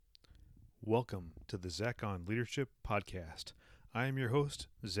Welcome to the Zach on Leadership Podcast. I am your host,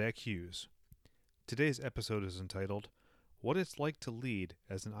 Zach Hughes. Today's episode is entitled, What It's Like to Lead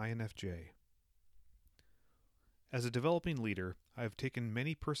as an INFJ. As a developing leader, I have taken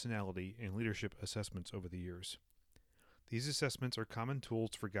many personality and leadership assessments over the years. These assessments are common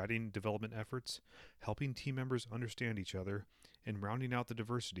tools for guiding development efforts, helping team members understand each other, and rounding out the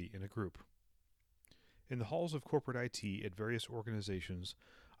diversity in a group. In the halls of corporate IT at various organizations,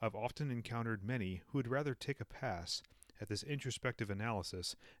 I've often encountered many who would rather take a pass at this introspective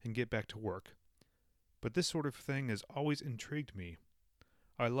analysis and get back to work. But this sort of thing has always intrigued me.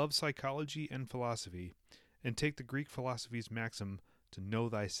 I love psychology and philosophy, and take the Greek philosophy's maxim to know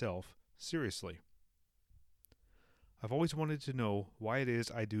thyself seriously. I've always wanted to know why it is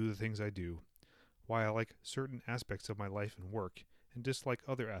I do the things I do, why I like certain aspects of my life and work, and dislike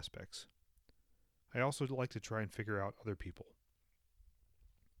other aspects. I also like to try and figure out other people.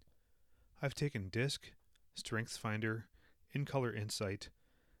 I've taken DISC, StrengthsFinder, InColor Insight,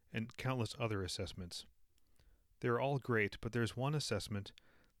 and countless other assessments. They are all great, but there's one assessment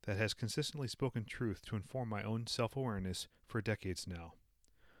that has consistently spoken truth to inform my own self-awareness for decades now.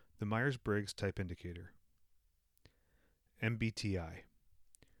 The Myers-Briggs Type Indicator. MBTI.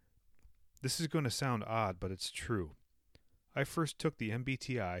 This is going to sound odd, but it's true. I first took the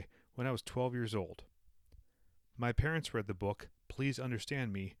MBTI when I was 12 years old. My parents read the book Please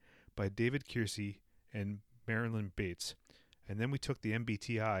Understand Me by David Keirsey and Marilyn Bates, and then we took the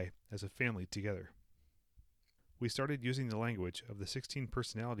MBTI as a family together. We started using the language of the 16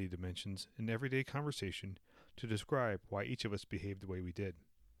 personality dimensions in everyday conversation to describe why each of us behaved the way we did.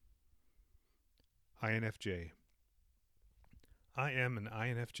 INFJ. I am an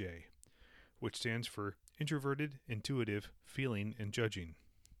INFJ, which stands for Introverted, Intuitive, Feeling, and Judging.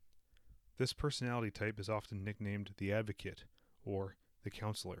 This personality type is often nicknamed the Advocate or the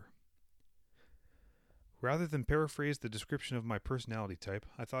Counselor. Rather than paraphrase the description of my personality type,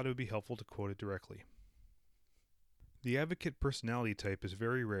 I thought it would be helpful to quote it directly. The Advocate personality type is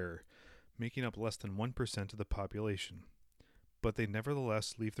very rare, making up less than 1% of the population, but they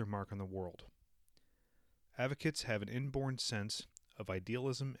nevertheless leave their mark on the world. Advocates have an inborn sense of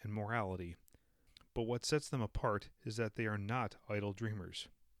idealism and morality, but what sets them apart is that they are not idle dreamers.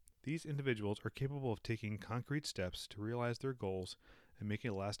 These individuals are capable of taking concrete steps to realize their goals and make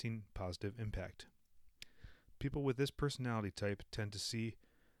a lasting positive impact. People with this personality type tend to see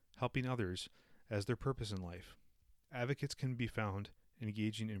helping others as their purpose in life. Advocates can be found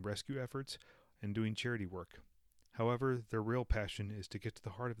engaging in rescue efforts and doing charity work. However, their real passion is to get to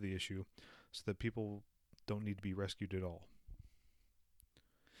the heart of the issue so that people don't need to be rescued at all.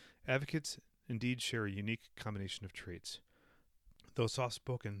 Advocates indeed share a unique combination of traits. Though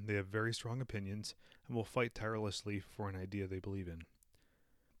soft-spoken, they have very strong opinions and will fight tirelessly for an idea they believe in.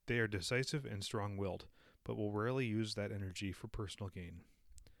 They are decisive and strong-willed, but will rarely use that energy for personal gain.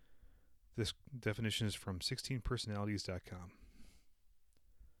 This definition is from 16personalities.com.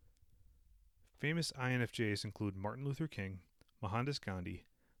 Famous INFJs include Martin Luther King, Mohandas Gandhi,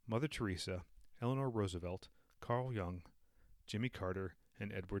 Mother Teresa, Eleanor Roosevelt, Carl Jung, Jimmy Carter,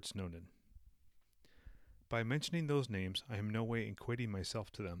 and Edward Snowden. By mentioning those names, I am in no way equating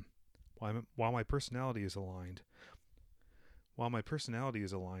myself to them. While my personality is aligned,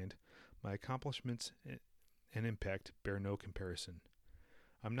 my accomplishments and impact bear no comparison.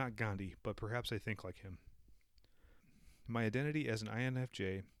 I'm not Gandhi, but perhaps I think like him. My identity as an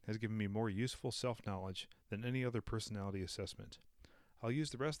INFJ has given me more useful self-knowledge than any other personality assessment. I'll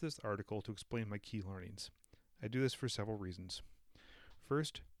use the rest of this article to explain my key learnings. I do this for several reasons.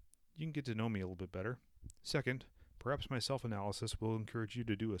 First, you can get to know me a little bit better. Second, perhaps my self-analysis will encourage you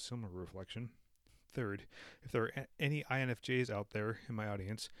to do a similar reflection. Third, if there are any INFJs out there in my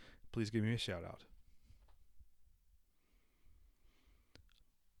audience, please give me a shout out.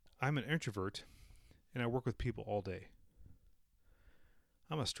 I'm an introvert, and I work with people all day.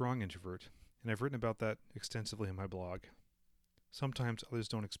 I'm a strong introvert, and I've written about that extensively in my blog. Sometimes others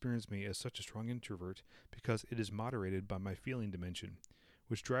don't experience me as such a strong introvert because it is moderated by my feeling dimension,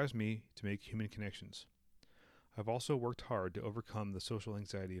 which drives me to make human connections. I've also worked hard to overcome the social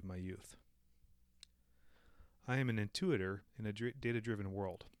anxiety of my youth. I am an intuitor in a data-driven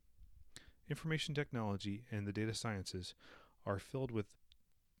world. Information technology and the data sciences are filled with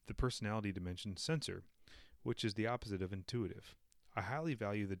the personality dimension sensor, which is the opposite of intuitive. I highly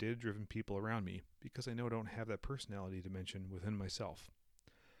value the data-driven people around me because I know I don't have that personality dimension within myself.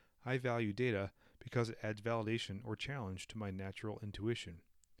 I value data because it adds validation or challenge to my natural intuition.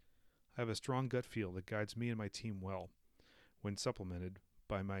 I have a strong gut feel that guides me and my team well, when supplemented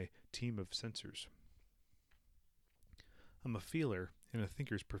by my team of sensors. I'm a feeler in a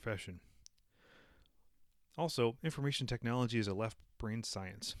thinker's profession. Also, information technology is a left brain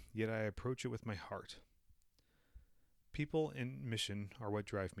science, yet I approach it with my heart. People and mission are what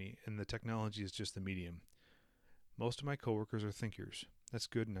drive me, and the technology is just the medium. Most of my coworkers are thinkers. That's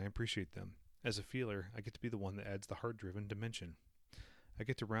good, and I appreciate them. As a feeler, I get to be the one that adds the heart driven dimension. I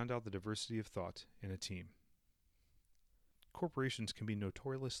get to round out the diversity of thought in a team. Corporations can be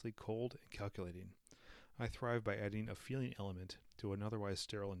notoriously cold and calculating. I thrive by adding a feeling element to an otherwise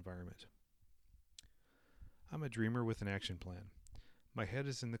sterile environment. I'm a dreamer with an action plan. My head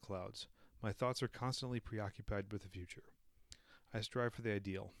is in the clouds. My thoughts are constantly preoccupied with the future. I strive for the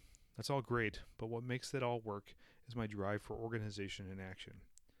ideal. That's all great, but what makes it all work is my drive for organization and action.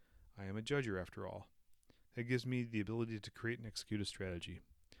 I am a judger, after all. That gives me the ability to create and execute a strategy.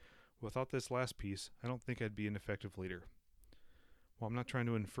 Without this last piece, I don't think I'd be an effective leader. Well, I'm not trying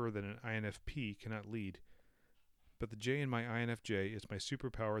to infer that an INFP cannot lead, but the J in my INFJ is my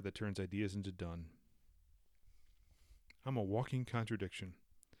superpower that turns ideas into done. I'm a walking contradiction.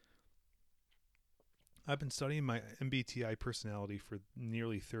 I've been studying my MBTI personality for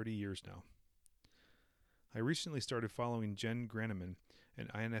nearly 30 years now. I recently started following Jen Graneman, an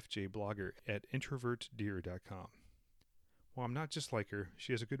INFJ blogger at introvertdeer.com. While I'm not just like her,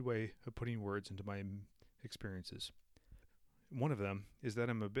 she has a good way of putting words into my experiences. One of them is that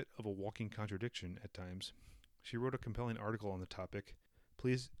I'm a bit of a walking contradiction at times. She wrote a compelling article on the topic.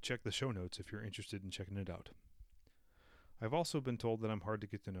 Please check the show notes if you're interested in checking it out. I've also been told that I'm hard to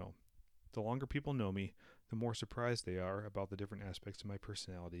get to know. The longer people know me, the more surprised they are about the different aspects of my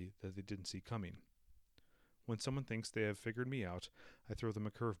personality that they didn't see coming. When someone thinks they have figured me out, I throw them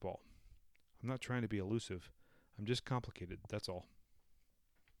a curveball. I'm not trying to be elusive. I'm just complicated, that's all.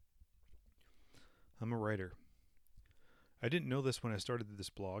 I'm a writer. I didn't know this when I started this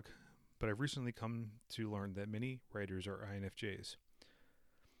blog, but I've recently come to learn that many writers are INFJs.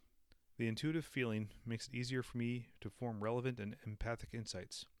 The intuitive feeling makes it easier for me to form relevant and empathic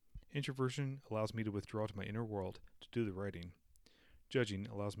insights. Introversion allows me to withdraw to my inner world to do the writing. Judging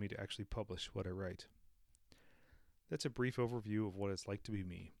allows me to actually publish what I write. That's a brief overview of what it's like to be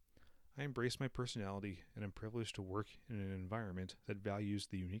me. I embrace my personality and am privileged to work in an environment that values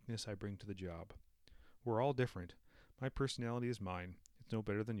the uniqueness I bring to the job. We're all different. My personality is mine. It's no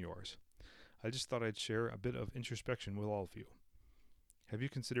better than yours. I just thought I'd share a bit of introspection with all of you. Have you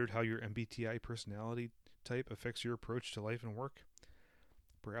considered how your MBTI personality type affects your approach to life and work?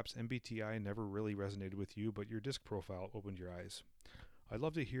 Perhaps MBTI never really resonated with you, but your DISC profile opened your eyes. I'd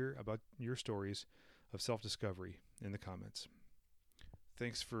love to hear about your stories of self-discovery in the comments.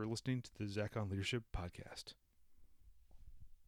 Thanks for listening to the Zach on Leadership podcast.